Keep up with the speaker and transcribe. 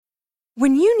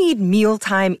When you need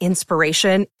mealtime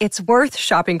inspiration, it's worth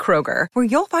shopping Kroger, where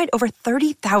you'll find over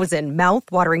 30,000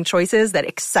 mouth-watering choices that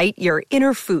excite your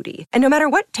inner foodie. And no matter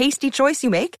what tasty choice you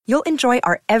make, you'll enjoy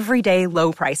our everyday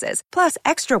low prices, plus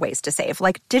extra ways to save,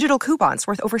 like digital coupons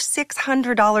worth over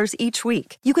 $600 each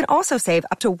week. You can also save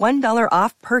up to $1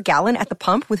 off per gallon at the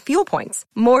pump with fuel points.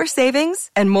 More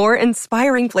savings and more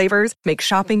inspiring flavors make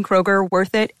shopping Kroger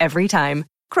worth it every time.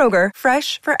 Kroger,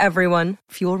 fresh for everyone.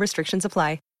 Fuel restrictions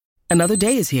apply. Another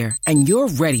day is here, and you're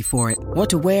ready for it. What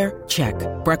to wear? Check.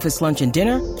 Breakfast, lunch, and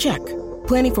dinner? Check.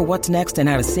 Planning for what's next and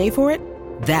how to save for it?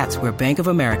 That's where Bank of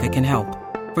America can help.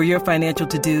 For your financial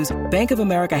to-dos, Bank of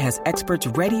America has experts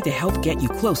ready to help get you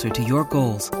closer to your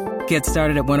goals. Get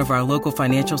started at one of our local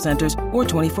financial centers or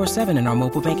 24/7 in our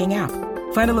mobile banking app.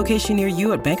 Find a location near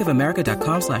you at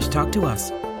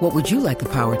bankofamerica.com/talktous. What would you like the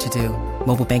power to do?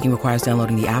 Mobile banking requires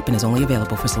downloading the app and is only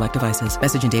available for select devices.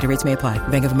 Message and data rates may apply.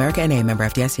 Bank of America N.A., member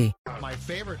FDIC. My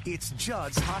favorite, it's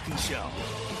Judd's Hockey Show.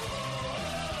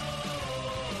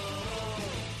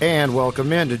 And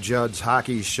welcome into Judd's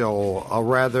Hockey Show. A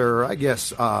rather, I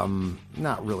guess,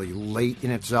 not really late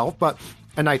in itself, but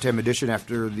a nighttime edition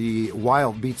after the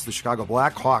Wild beats the Chicago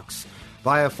Blackhawks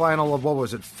by a final of,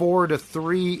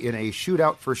 4-3 in a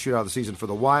shootout, first shootout of the season for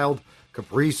the Wild.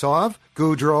 Kaprizov,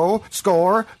 Gaudreau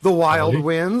score, the Wild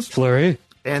wins. Fleury.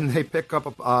 And they pick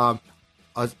up a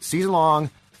season-long,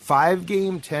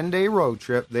 5-game, 10-day road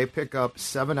trip. They pick up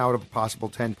 7 out of a possible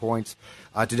 10 points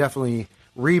to definitely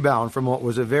rebound from what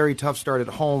was a very tough start at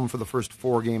home for the first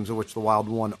 4 games, of which the Wild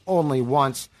won only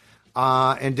once.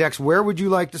 And Dex, where would you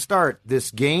like to start?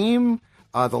 This game,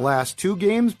 the last 2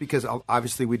 games, because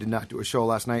obviously we did not do a show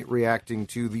last night reacting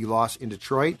to the loss in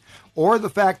Detroit, or the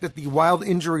fact that the Wild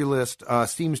injury list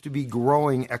seems to be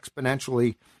growing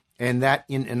exponentially, and that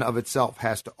in and of itself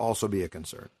has to also be a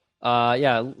concern.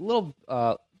 Yeah, a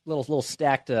little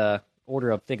stacked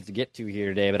order of things to get to here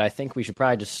today, but I think we should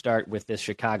probably just start with this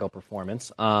Chicago performance.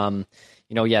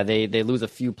 They lose a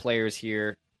few players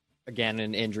here again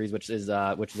in injuries, which is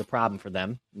a problem for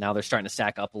them. Now they're starting to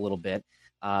stack up a little bit.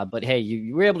 But hey,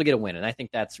 you were able to get a win, and I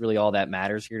think that's really all that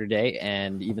matters here today.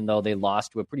 And even though they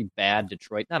lost to a pretty bad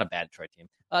Detroit, not a bad Detroit team,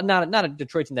 not a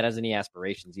Detroit team that has any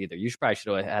aspirations either. You should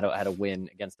have had a win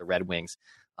against the Red Wings.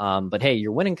 But hey,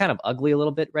 you're winning kind of ugly a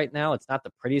little bit right now. It's not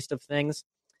the prettiest of things.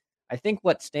 I think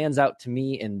what stands out to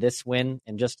me in this win,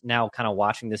 and just now kind of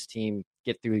watching this team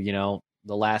get through,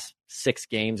 the last 6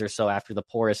 games or so after the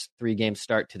poorest 3-game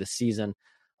start to the season,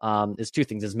 is 2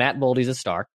 things. Is Matt Boldy's a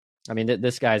star. I mean,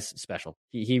 this guy's special.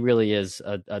 He really is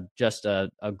just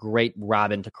a great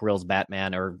Robin to Kirill's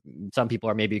Batman, or some people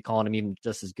are maybe calling him even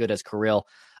just as good as Kirill.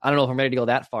 I don't know if I'm ready to go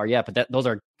that far yet, but those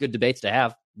are good debates to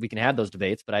have. We can have those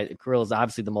debates, but Kirill is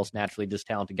obviously the most naturally just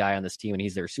talented guy on this team, and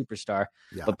he's their superstar.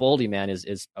 Yeah. But Boldy, man,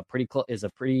 is a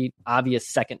pretty obvious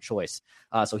second choice.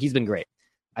 So he's been great.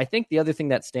 I think the other thing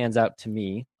that stands out to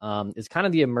me is kind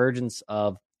of the emergence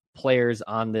of players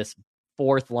on this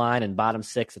 4th line and bottom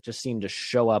 6 that just seem to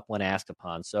show up when asked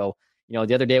upon. So, the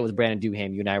other day it was Brandon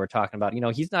Duhaime. You and I were talking about,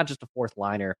 he's not just a 4th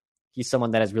liner. He's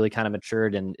someone that has really kind of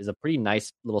matured and is a pretty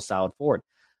nice little solid forward.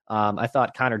 I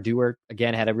thought Connor Dewar,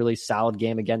 again, had a really solid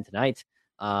game again tonight.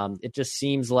 It just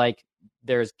seems like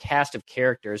there's cast of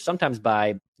characters, sometimes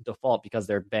by default because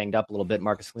they're banged up a little bit,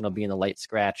 Marcus Foligno being the late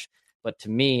scratch. But to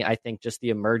me, I think just the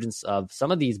emergence of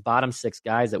some of these bottom 6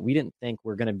 guys that we didn't think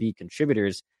were going to be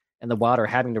contributors, and the Wild are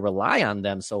having to rely on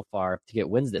them so far to get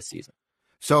wins this season.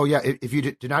 So, yeah, if you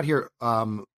did not hear,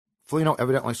 Foligno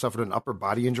evidently suffered an upper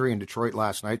body injury in Detroit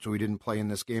last night, so he didn't play in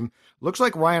this game. Looks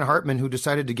like Ryan Hartman, who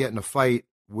decided to get in a fight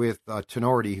with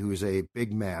Tenorti, who's a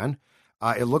big man.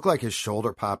 It looked like his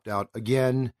shoulder popped out.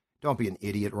 Again, don't be an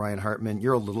idiot, Ryan Hartman.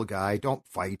 You're a little guy. Don't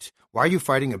fight. Why are you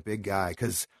fighting a big guy?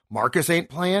 Because Marcus ain't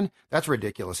playing? That's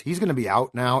ridiculous. He's going to be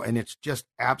out now, and it's just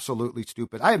absolutely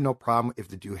stupid. I have no problem if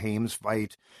the Duhaimes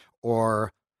fight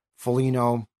or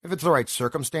Foligno, if it's the right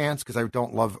circumstance, because I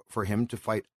don't love for him to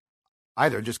fight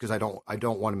either, just because I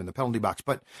don't want him in the penalty box.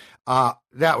 But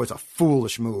that was a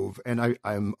foolish move, and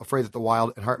I'm afraid that the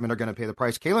Wild and Hartman are going to pay the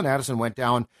price. Calen Addison went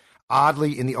down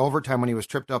oddly in the overtime when he was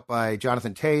tripped up by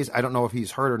Jonathan Toews. I don't know if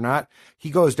he's hurt or not. He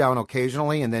goes down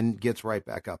occasionally and then gets right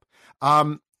back up.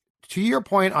 To your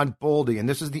point on Boldy, and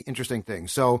this is the interesting thing.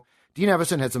 So Dean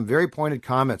Evason had some very pointed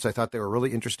comments. I thought they were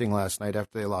really interesting last night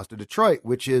after they lost to Detroit,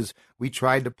 which is we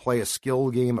tried to play a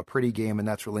skill game, a pretty game, and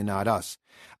that's really not us.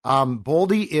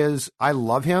 Boldy I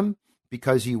love him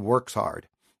because he works hard.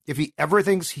 If he ever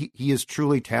thinks he is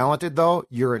truly talented, though,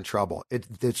 you're in trouble.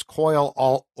 It's Coyle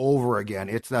all over again.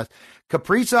 It's that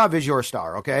Kaprizov is your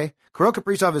star, okay? Kirill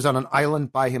Kaprizov is on an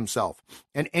island by himself.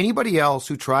 And anybody else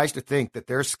who tries to think that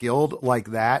they're skilled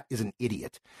like that is an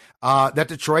idiot. That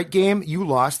Detroit game, you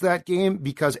lost that game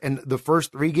because in the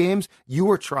first 3 games, you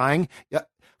were trying.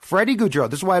 Freddie Gaudreau,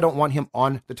 this is why I don't want him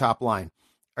on the top line.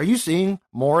 Are you seeing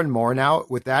more and more now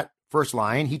with that first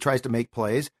line? He tries to make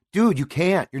plays. Dude, you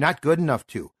can't. You're not good enough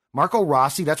to. Marco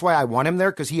Rossi, that's why I want him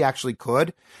there, because he actually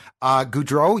could.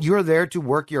 Gaudreau, you're there to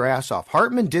work your ass off.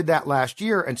 Hartman did that last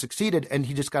year and succeeded, and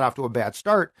he just got off to a bad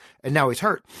start, and now he's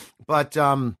hurt. But,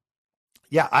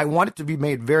 yeah, I want it to be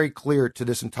made very clear to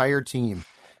this entire team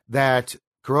that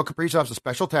Kirill Kaprizov's a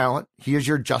special talent. He is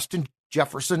your Justin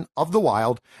Jefferson of the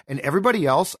Wild, and everybody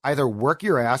else either work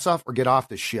your ass off or get off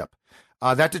the ship.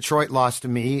 That Detroit loss to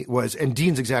me was, and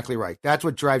Dean's exactly right. That's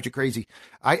what drives you crazy.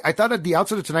 I thought at the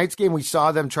outset of tonight's game, we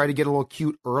saw them try to get a little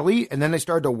cute early, and then they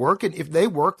started to work. And if they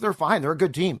work, they're fine. They're a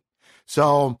good team.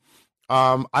 So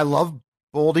I love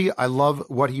Boldy. I love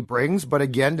what he brings. But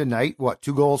again, tonight,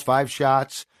 2 goals, 5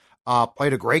 shots,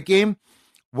 played a great game.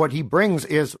 What he brings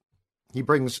is he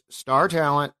brings star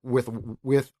talent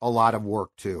with a lot of work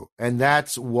too. And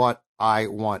that's what I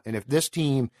want. And if this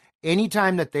team,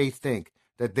 anytime that they think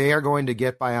that they are going to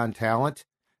get by on talent,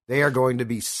 they are going to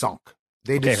be sunk.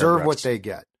 They deserve what they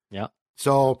get. Yeah.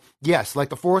 So, yes, like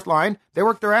the fourth line, they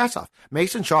work their ass off.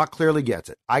 Mason Shaw clearly gets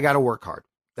it. I got to work hard.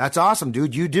 That's awesome,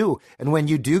 dude. You do. And when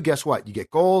you do, guess what? You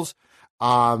get goals.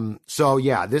 So,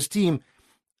 yeah, this team,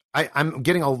 I'm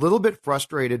getting a little bit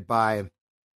frustrated by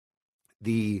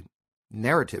the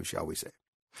narrative, shall we say.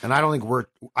 And I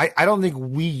don't think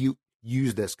we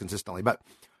use this consistently, but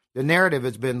the narrative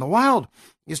has been the Wild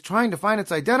is trying to find its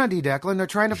identity, Declan. They're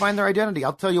trying to find their identity.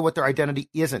 I'll tell you what their identity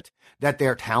isn't, that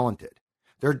they're talented.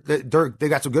 They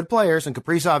got some good players, and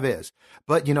Kaprizov is.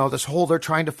 But, this whole they're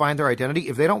trying to find their identity.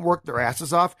 If they don't work their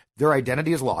asses off, their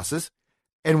identity is losses.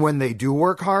 And when they do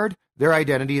work hard, their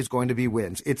identity is going to be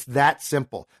wins. It's that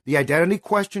simple. The identity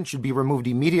question should be removed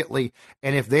immediately.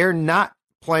 And if they're not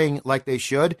playing like they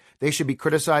should be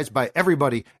criticized by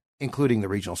everybody, including the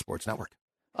Regional Sports Network.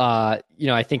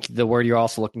 I think the word you're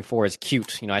also looking for is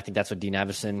cute. I think that's what Dean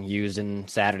Evason used in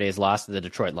Saturday's loss, the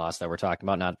Detroit loss that we're talking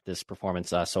about, not this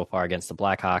performance so far against the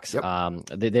Blackhawks.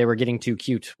 Yep. They were getting too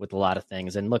cute with a lot of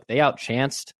things. And look, they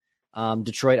outchanced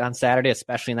Detroit on Saturday,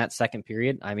 especially in that second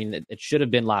period. I mean, it should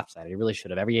have been lopsided. It really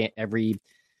should have. Every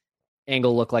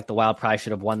angle looked like the Wild probably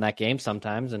should have won that game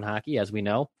sometimes in hockey, as we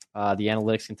know. The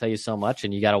analytics can tell you so much,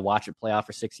 and you got to watch it play out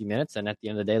for 60 minutes. And at the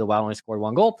end of the day, the Wild only scored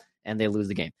 1 goal, and they lose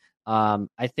the game.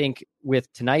 I think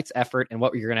with tonight's effort and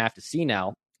what you're going to have to see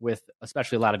now, with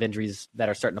especially a lot of injuries that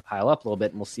are starting to pile up a little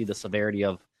bit, and we'll see the severity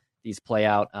of these play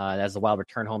out as the Wild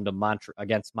return home to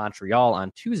against Montreal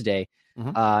on Tuesday,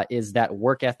 is that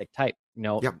work ethic type.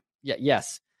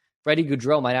 Yes, Freddie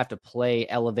Gaudreau might have to play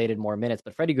elevated more minutes,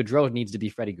 but Freddie Gaudreau needs to be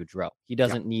Freddie Gaudreau. He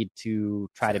doesn't need to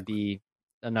try to be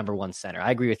a number 1 center.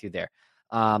 I agree with you there.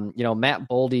 Matt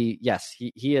Boldy, yes,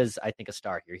 he is, I think, a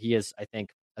star here. He is, I think,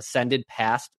 ascended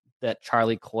past that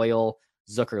Charlie Coyle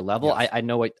Zucker level. Yes. I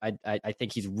know it. I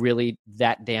think he's really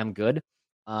that damn good.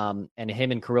 And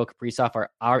him and Kirill Kaprizov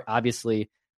are obviously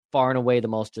far and away the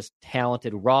most just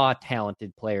raw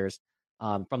talented players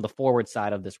from the forward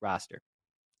side of this roster.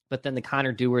 But then the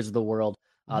Connor Dewars of the world,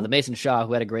 the Mason Shaw,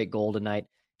 who had a great goal tonight,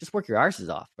 just work your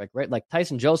arses off, right? Like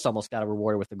Tyson Jost almost got a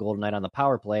reward with the goal tonight on the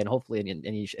power play, and hopefully, and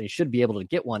he should be able to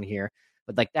get one here.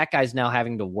 But like that guy's now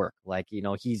having to work. Like,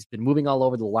 he's been moving all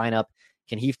over the lineup.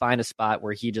 Can he find a spot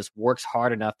where he just works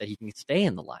hard enough that he can stay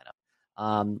in the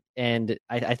lineup? And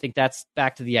I think that's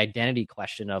back to the identity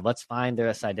question of let's find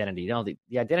this identity.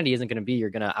 The identity isn't going to be you're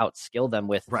going to outskill them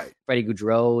with Freddie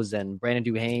Gaudreau's and Brandon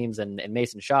Duhaime's and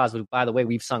Mason Shaw's, who, by the way,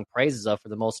 we've sung praises of for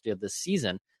the most of this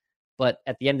season. But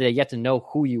at the end of the day, you have to know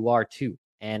who you are too.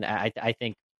 And I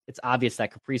think it's obvious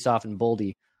that Kaprizov and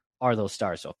Boldy are those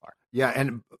stars so far. Yeah,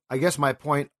 and I guess my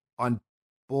point on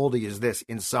Boldy is this.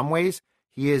 In some ways,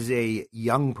 he is a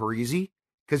young Parise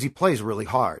because he plays really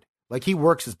hard. Like, he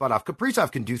works his butt off.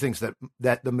 Kaprizov can do things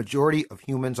that the majority of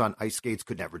humans on ice skates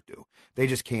could never do. They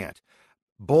just can't.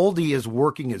 Boldy is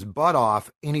working his butt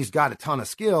off, and he's got a ton of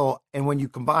skill. And when you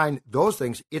combine those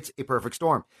things, it's a perfect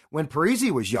storm. When Parise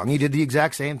was young, he did the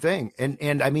exact same thing.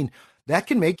 And I mean, that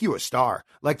can make you a star.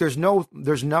 Like, there's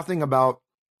nothing about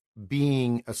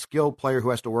being a skilled player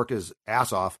who has to work his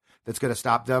ass off that's going to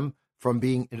stop them from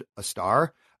being a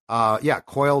star.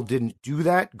 Coyle didn't do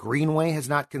that. Greenway has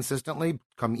not consistently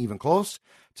come even close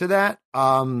to that.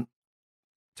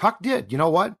 Tuch did. You know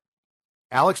what?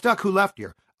 Alex Tuch, who left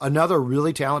here, another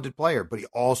really talented player, but he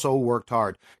also worked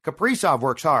hard. Kaprizov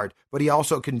works hard, but he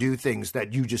also can do things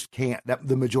that you just can't, that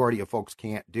the majority of folks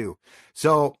can't do.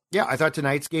 So, yeah, I thought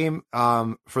tonight's game,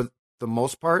 for the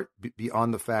most part,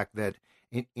 beyond the fact that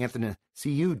Anthony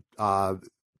Ciu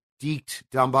deked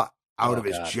Dumba out of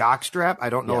his jock strap. I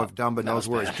don't know if Dumba knows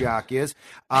where his jock is.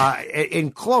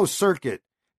 In close circuit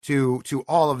to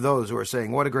all of those who are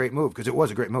saying, what a great move, because it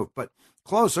was a great move. But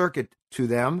close circuit to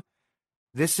them,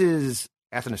 this is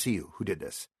Athanasiou who did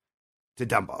this to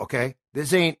Dumba, okay?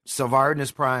 This ain't Savard in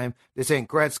his prime. This ain't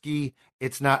Gretzky.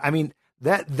 It's not, I mean,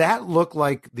 that looked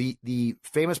like the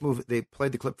famous move. They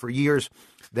played the clip for years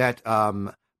that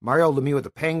Mario Lemieux with the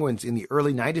Penguins in the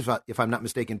early 90s, if I'm not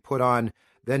mistaken, put on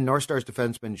then North Stars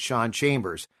defenseman Sean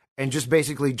Chambers and just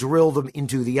basically drill them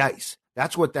into the ice.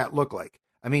 That's what that looked like.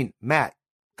 I mean, Matt,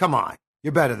 come on.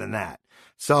 You're better than that.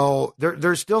 So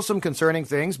there's still some concerning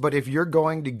things, but if you're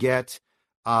going to get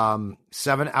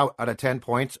 7 out of 10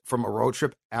 points from a road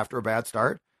trip after a bad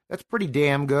start, that's pretty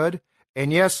damn good.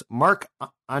 And yes,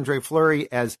 Marc-Andre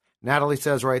Fleury, as Natalie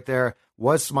says right there,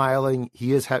 was smiling.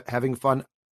 He is having fun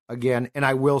again. And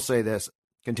I will say this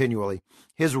continually.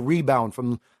 His rebound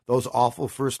from those awful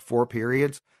first 4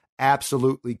 periods,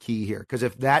 absolutely key here. Because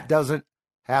if that doesn't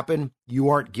happen, you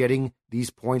aren't getting these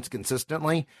points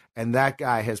consistently. And that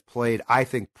guy has played, I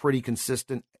think, pretty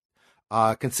consistently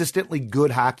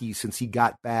good hockey since he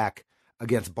got back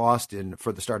against Boston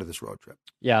for the start of this road trip.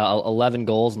 Yeah, 11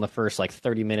 goals in the first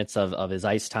 30 minutes of his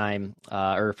ice time,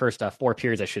 or first 4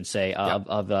 periods, I should say,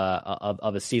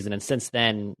 of his season. And since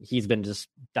then, he's been just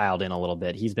dialed in a little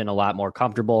bit. He's been a lot more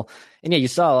comfortable. And yeah, you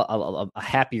saw a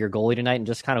happier goalie tonight, and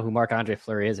just kind of who Marc-Andre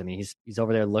Fleury is. I mean, he's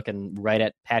over there looking right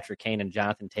at Patrick Kane and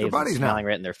Jonathan Toews, and smiling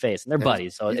right in their face, and they're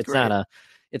buddies. So it's great.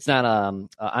 It's not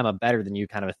I'm a better than you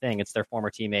kind of a thing. It's their former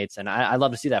teammates. And I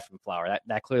love to see that from Flower.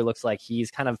 That clearly looks like he's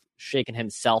kind of shaken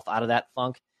himself out of that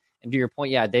funk. And to your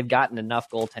point, yeah, they've gotten enough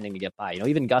goaltending to get by.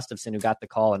 Even Gustafsson, who got the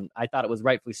call, and I thought it was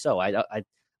rightfully so. I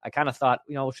kind of thought,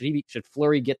 should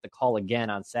Fleury get the call again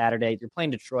on Saturday? You're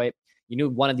playing Detroit. You knew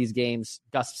one of these games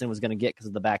Gustafsson was going to get because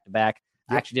of the back-to-back.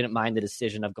 Yep. I actually didn't mind the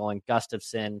decision of going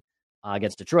Gustafsson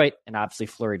against Detroit, and obviously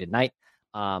Fleury tonight.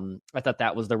 I thought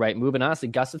that was the right move, and honestly,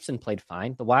 Gustafsson played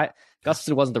fine.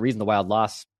 Gustafsson wasn't the reason the Wild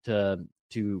lost to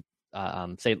Detroit,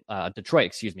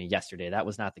 yesterday. That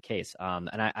was not the case.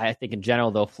 And I think in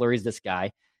general, though, Fleury's this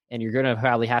guy, and you're going to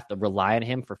probably have to rely on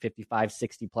him for 55,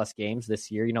 60 plus games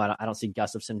this year. I don't see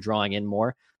Gustafsson drawing in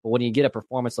more, but when you get a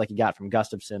performance like you got from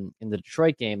Gustafsson in the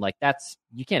Detroit game,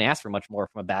 you can't ask for much more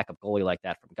from a backup goalie like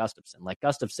that from Gustafsson.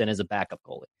 Gustafsson is a backup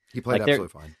goalie. He played absolutely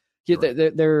fine.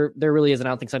 There really is, and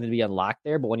I don't think something to be unlocked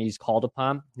there, but when he's called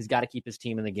upon, he's got to keep his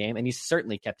team in the game, and he's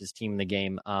certainly kept his team in the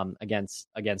game against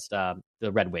the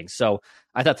Red Wings. So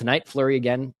I thought tonight, Fleury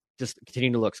again, just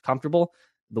continuing to look comfortable.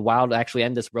 The Wild actually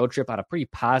end this road trip on a pretty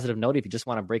positive note if you just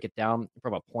want to break it down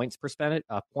from a points perspective.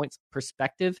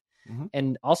 Mm-hmm.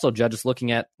 And also, Judd, just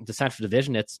looking at the Central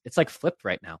Division, it's like flipped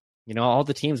right now. All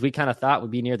the teams we kind of thought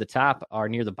would be near the top are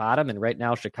near the bottom. And right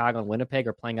now, Chicago and Winnipeg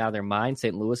are playing out of their mind.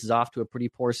 St. Louis is off to a pretty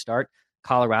poor start.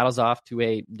 Colorado's off to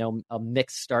a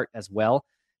mixed start as well.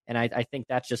 And I think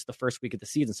that's just the first week of the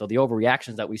season. So the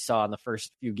overreactions that we saw in the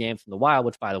first few games from the Wild,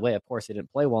 which, by the way, of course, they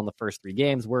didn't play well in the first 3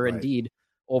 games, were indeed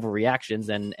overreactions.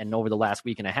 And over the last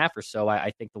week and a half or so,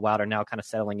 I think the Wild are now kind of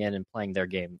settling in and playing their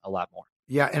game a lot more.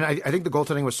 Yeah, and I think the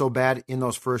goaltending was so bad in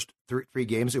those first 3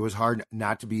 games, it was hard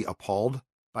not to be appalled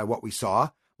by what we saw.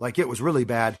 It was really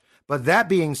bad. But that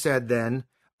being said, then,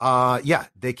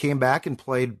 they came back and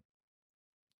played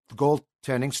the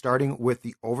goaltending, starting with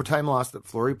the overtime loss that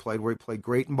Fleury played, where he played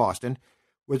great in Boston,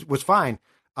 was fine.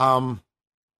 I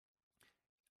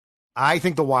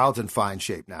think the Wild's in fine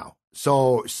shape now.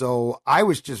 So I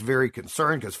was just very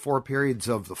concerned because 4 periods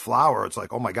of the Flower, it's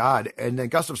like, oh my God. And then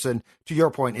Gustafsson, to your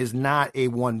point, is not a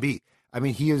 1B. I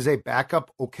mean, he is a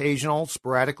backup, occasional,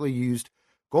 sporadically used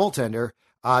goaltender.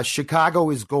 Chicago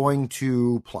is going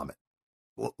to plummet.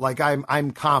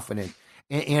 I'm confident.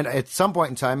 And at some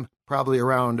point in time, probably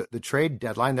around the trade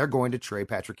deadline, they're going to trade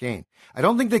Patrick Kane. I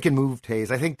don't think they can move Toews.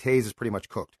 I think Toews is pretty much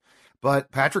cooked.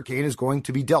 But Patrick Kane is going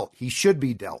to be dealt. He should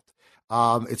be dealt.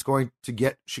 It's going to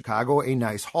get Chicago a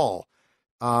nice haul.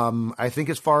 I think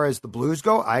as far as the Blues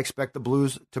go, I expect the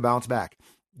Blues to bounce back.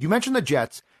 You mentioned the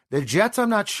Jets. The Jets I'm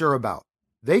not sure about.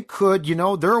 They could,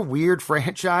 they're a weird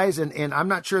franchise, and I'm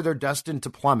not sure they're destined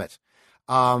to plummet.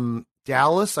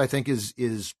 Dallas, I think, is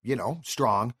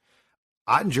strong.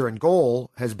 Ottinger in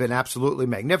goal has been absolutely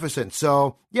magnificent.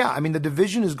 So, yeah, I mean, the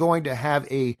division is going to have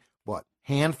a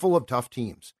handful of tough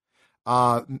teams.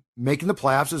 Making the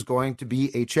playoffs is going to be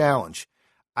a challenge.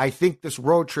 I think this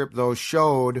road trip, though,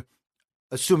 showed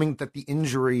assuming that the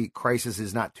injury crisis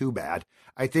is not too bad,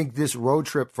 I think this road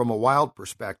trip from a Wild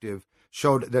perspective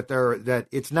showed that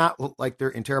it's not like they're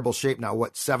in terrible shape now.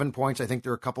 What, 7 points? I think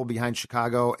they're a couple behind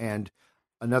Chicago and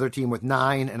another team with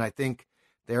 9, and I think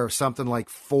they're something like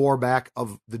 4 back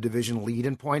of the division lead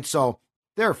in points. So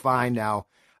they're fine now.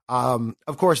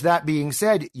 Of course, that being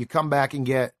said, you come back and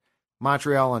get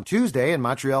Montreal on Tuesday, and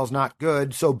Montreal's not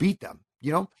good, so beat them.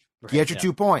 Get your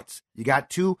 2 points. You got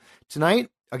 2 tonight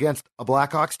against a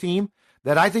Blackhawks team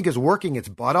that I think is working its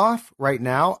butt off right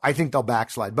now. I think they'll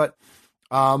backslide. But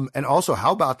and also,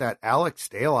 how about that Alex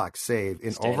Stalock save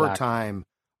in overtime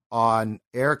on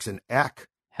Eriksson Ek?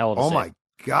 Hell of a save. My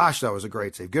gosh, that was a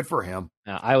great save. Good for him.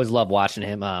 I always love watching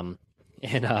him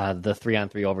in the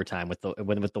 3-on-3 overtime with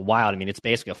the Wild. I mean, it's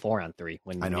basically a 4-on-3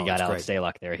 when you got Alex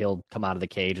Stalock there. He'll come out of the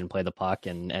cage and play the puck,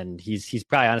 and he's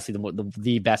probably honestly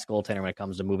the best goaltender when it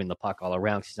comes to moving the puck all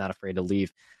around because he's not afraid to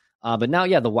leave. But now,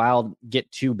 the Wild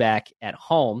get 2 back at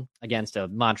home against a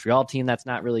Montreal team that's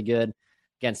not really good,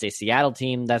 against a Seattle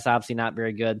team that's obviously not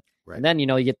very good. Right. And then,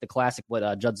 you get the classic,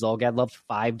 what Judd Zulgad loved,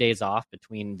 5 days off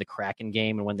between the Kraken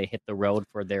game and when they hit the road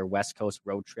for their West Coast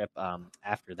road trip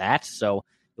after that. So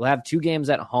you'll have 2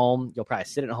 games at home. You'll probably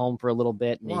sit at home for a little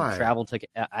bit. And you travel to,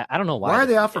 I don't know why. Why are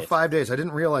they off for 5 days? I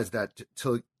didn't realize that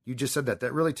till you just said that.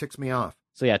 That really ticks me off.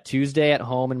 So, Tuesday at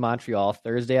home in Montreal,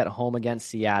 Thursday at home against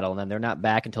Seattle, and then they're not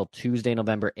back until Tuesday,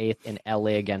 November 8th in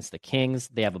LA against the Kings.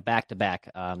 They have a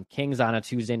back-to-back. Kings on a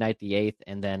Tuesday night, the 8th,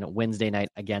 and then Wednesday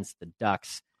night against the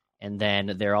Ducks. And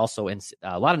then they're also in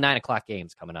a lot of 9 o'clock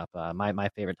games coming up, my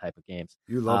favorite type of games.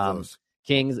 You love those.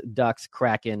 Kings, Ducks,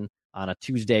 Kraken on a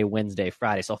Tuesday, Wednesday,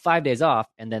 Friday. So 5 days off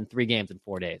and then 3 games in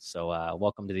 4 days. So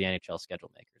welcome to the NHL schedule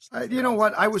makers. You know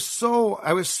what? I was so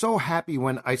happy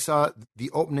when I saw the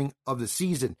opening of the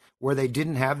season where they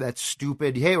didn't have that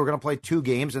stupid, hey, we're going to play 2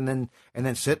 games and then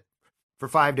sit for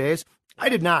 5 days. I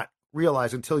did not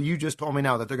realize until you just told me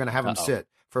now that they're going to have them sit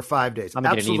for 5 days. I'm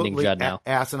going to get an evening Judd now.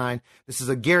 Asinine. This is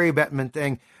a Gary Bettman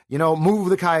thing. Move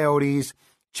the Coyotes,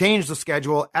 change the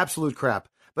schedule. Absolute crap.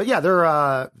 But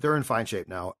they're in fine shape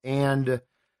now. And,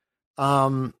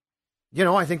 I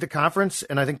think the conference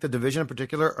and I think the division in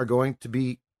particular are going to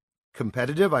be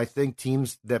competitive. I think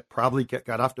teams that probably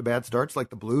got off to bad starts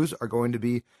like the Blues are going to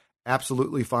be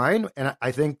absolutely fine. And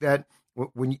I think that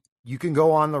when you can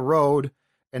go on the road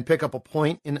and pick up a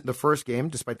point in the first game,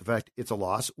 despite the fact it's a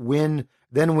loss, win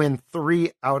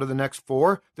 3 out of the next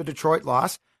 4, the Detroit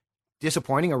loss,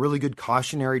 disappointing, a really good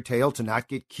cautionary tale to not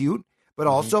get cute, but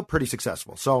also pretty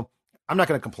successful. So I'm not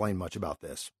going to complain much about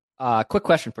this. Quick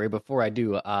question for you before I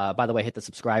do. By the way, hit the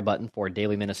subscribe button for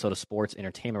Daily Minnesota Sports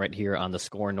Entertainment right here on the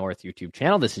Score North YouTube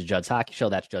channel. This is Judd's Hockey Show.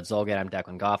 That's Judd Zulgad. I'm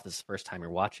Declan Goff. This is the first time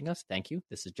you're watching us. Thank you.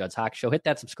 This is Judd's Hockey Show. Hit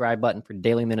that subscribe button for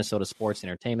Daily Minnesota Sports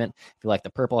Entertainment. If you like the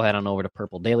purple, head on over to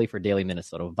Purple Daily for Daily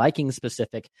Minnesota Vikings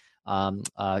specific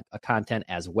content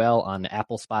as well on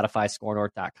Apple, Spotify,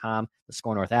 ScoreNorth.com, the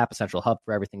Score North app, a central hub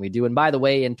for everything we do. And by the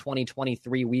way, in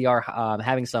 2023, we are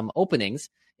having some openings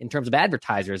in terms of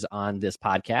advertisers on this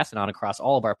podcast and on across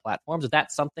all of our platforms. If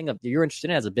that's something that you're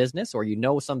interested in as a business, or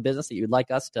some business that you'd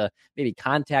like us to maybe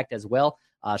contact as well,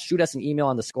 shoot us an email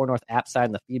on the Score North app side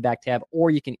in the feedback tab, or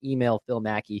you can email Phil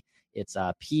Mackey. It's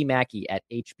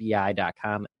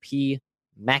pmackey@hbi.com,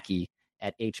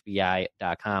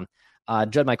 pmackey@hbi.com.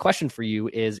 Judd, my question for you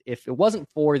is, if it wasn't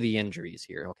for the injuries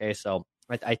here, okay, so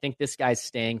I think this guy's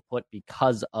staying put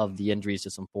because of the injuries to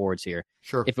some forwards here.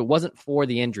 Sure. If it wasn't for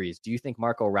the injuries, do you think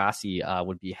Marco Rossi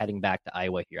would be heading back to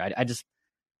Iowa here? I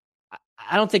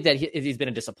don't think that he's been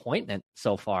a disappointment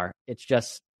so far. It's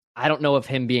just, I don't know if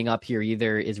him being up here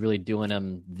either is really doing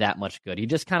him that much good. He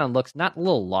just kind of looks not a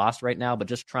little lost right now, but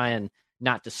just trying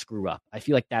not to screw up. I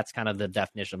feel like that's kind of the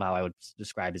definition of how I would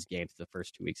describe his game for the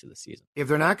first 2 weeks of the season. If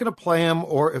they're not going to play him,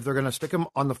 or if they're going to stick him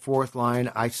on the 4th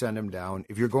line, I send him down.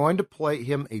 If you're going to play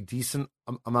him a decent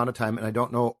amount of time, and I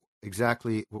don't know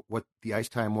exactly what the ice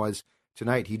time was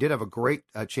tonight, he did have a great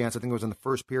chance. I think it was in the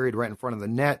first period right in front of the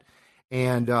net,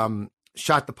 and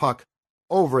shot the puck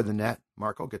over the net.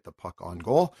 Marco, get the puck on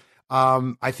goal.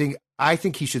 I think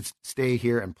he should stay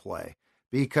here and play,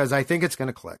 because I think it's going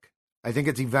to click. I think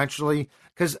it's eventually,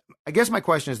 because I guess my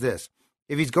question is this: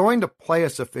 if he's going to play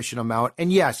a sufficient amount,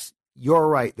 and yes, you're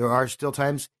right, there are still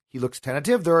times he looks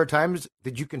tentative. There are times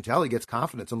that you can tell he gets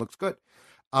confidence and looks good.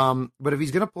 But if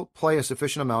he's going to play a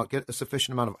sufficient amount, get a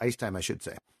sufficient amount of ice time, I should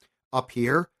say, up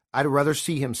here, I'd rather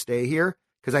see him stay here,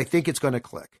 because I think it's going to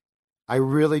click. I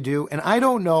really do. And I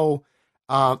don't know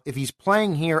if he's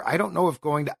playing here. I don't know if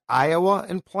going to Iowa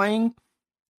and playing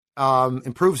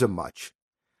improves him much.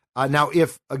 Now,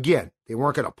 if, again, they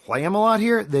weren't going to play him a lot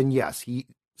here, then yes, he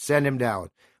send him down.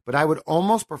 but I would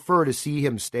almost prefer to see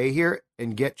him stay here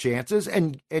and get chances.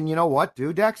 And you know what,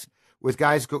 dude, Dex? With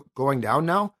guys going down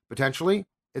now, potentially,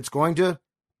 it's going to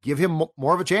give him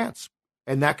more of a chance.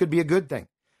 And that could be a good thing.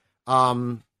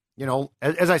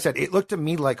 As I said, it looked to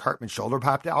me like Hartman's shoulder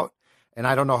popped out, and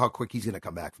I don't know how quick he's going to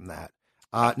come back from that.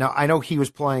 Now, I know he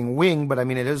was playing wing, but I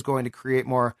mean, it is going to create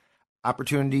more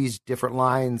opportunities, different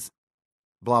lines,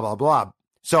 blah, blah, blah.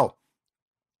 So,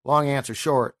 long answer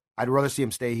short, I'd rather see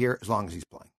him stay here as long as he's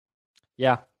playing.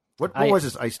 Yeah. What was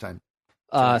his ice time?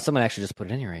 Someone actually just put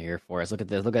it in here right here for us. Look at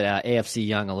this. Look at AFC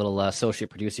Young, a little associate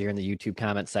producer here in the YouTube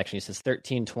comment section. He says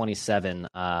 13:27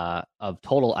 of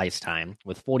total ice time,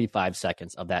 with 45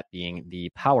 seconds of that being the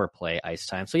power play ice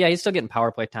time. So, yeah, he's still getting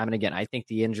power play time. And again, I think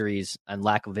the injuries and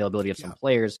lack of availability of some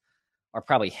players are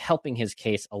probably helping his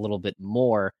case a little bit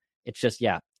more. It's just,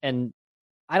 yeah. And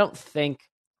I don't think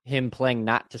him playing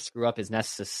not to screw up is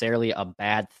necessarily a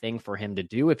bad thing for him to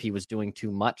do if he was doing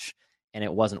too much and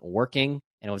it wasn't working.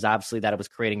 And it was obviously that it was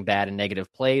creating bad and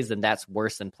negative plays, then that's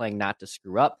worse than playing not to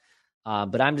screw up.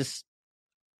 But I'm just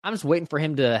waiting for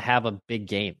him to have a big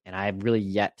game, and I have really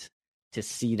yet to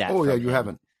see that. Oh yeah, you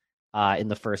haven't. In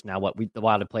the first now, the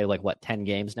Wild have played 10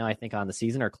 games now, I think, on the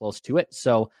season or close to it.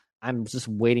 So I'm just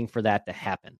waiting for that to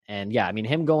happen. And yeah, I mean,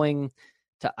 him going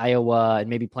to Iowa and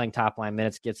maybe playing top line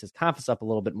minutes gets his confidence up a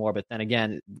little bit more. But then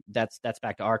again, that's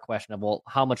back to our question of, well,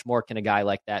 how much more can a guy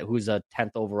like that, who's a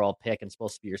 10th overall pick and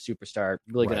supposed to be your superstar,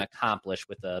 really going to accomplish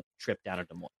with a trip down to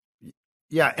Des Moines?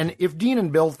 Yeah, and if Dean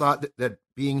and Bill thought that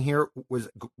being here was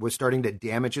starting to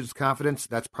damage his confidence,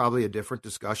 that's probably a different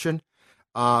discussion.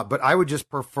 But I would just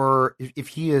prefer, if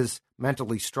he is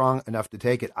mentally strong enough to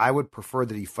take it, I would prefer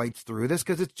that he fights through this,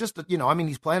 because it's just,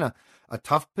 he's playing a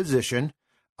tough position.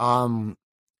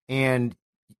 And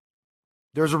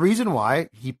there's a reason why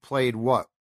he played, 1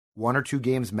 or 2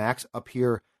 games max up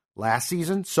here last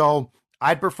season. So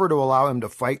I'd prefer to allow him to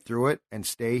fight through it and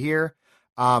stay here.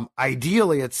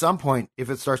 Ideally, at some point, if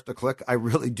it starts to click, I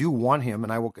really do want him,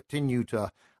 and I will continue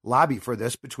to lobby for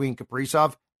this, between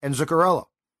Kaprizov and Zuccarello,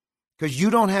 because you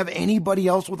don't have anybody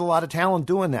else with a lot of talent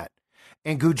doing that.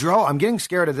 And Gaudreau, I'm getting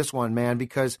scared of this one, man,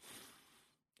 because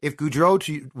if Gaudreau,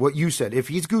 to what you said, if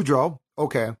he's Gaudreau,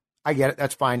 okay, I get it.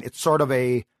 That's fine. It's sort of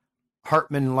a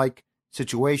Hartman-like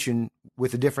situation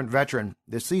with a different veteran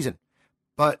this season.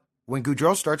 But when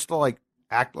Gaudreau starts to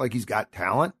act like he's got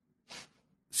talent,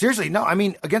 seriously, no. I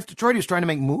mean, against Detroit, he was trying to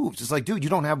make moves. It's like, dude, you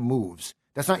don't have moves.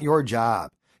 That's not your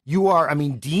job. You are. I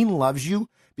mean, Dean loves you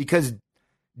because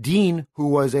Dean, who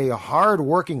was a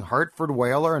hard-working Hartford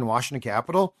Whaler and Washington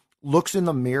Capital, looks in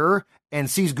the mirror and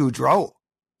sees Gaudreau.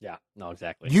 Yeah, no,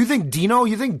 exactly. You think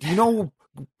Dino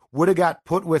would have got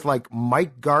put with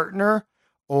Mike Gartner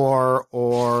or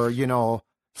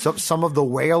some of the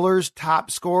Whalers' top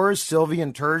scorers,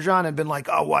 Sylvian Turgeon, and been like,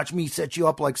 oh, watch me set you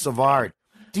up like Savard.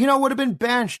 Dino would have been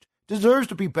benched. Deserves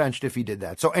to be benched if he did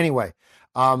that. So anyway,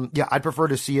 I'd prefer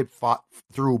to see it fought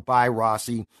through by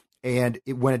Rossi. And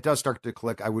when it does start to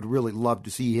click, I would really love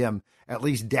to see him at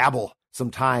least dabble some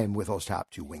time with those top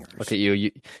 2 wingers. Look at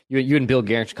you and Bill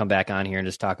Guerin should come back on here and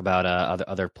just talk about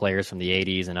other players from the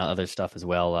 80s and other stuff as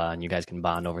well, and you guys can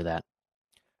bond over that.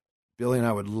 Billy and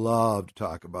I would love to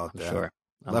talk about that. Sure.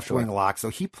 Left wing lock. So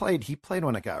he played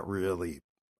when it got really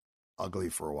ugly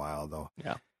for a while, though.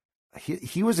 Yeah.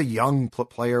 He was a young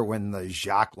player when the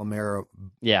Jacques Lemaire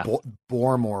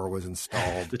Bormore was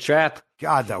installed. The trap.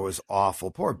 God, that was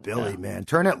awful. Poor Billy, man.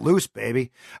 Turn it loose,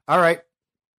 baby. All right.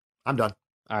 I'm done.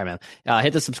 All right, man.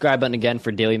 Hit the subscribe button again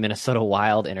for Daily Minnesota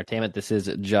Wild Entertainment. This is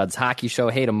Judd's Hockey Show.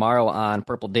 Hey, tomorrow on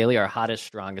Purple Daily, our hottest,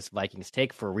 strongest Vikings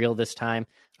take for real this time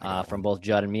from both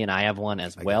Judd and me, and I have one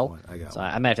as well.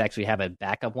 I might have to actually have a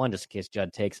backup one just in case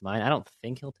Judd takes mine. I don't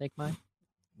think he'll take mine,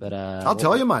 but I'll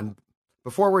tell you mine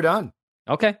before we're done.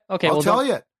 Okay. I'll tell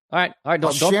you. All right.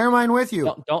 I'll share mine with you.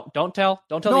 Don't tell.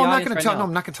 No, the I'm not audience going to right tell. now. No,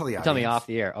 I'm not going to tell the audience. Tell me off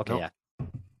the air. Okay, Nope. Yeah.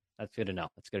 That's good to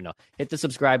know. Hit the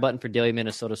subscribe button for Daily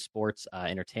Minnesota Sports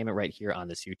Entertainment right here on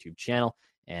this YouTube channel.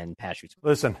 And Pat shoots.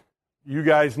 Listen, you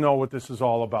guys know what this is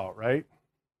all about, right?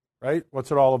 Right?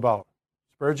 What's it all about?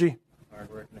 Spurgey? Hard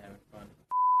work and having fun.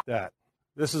 That.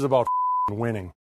 This is about winning.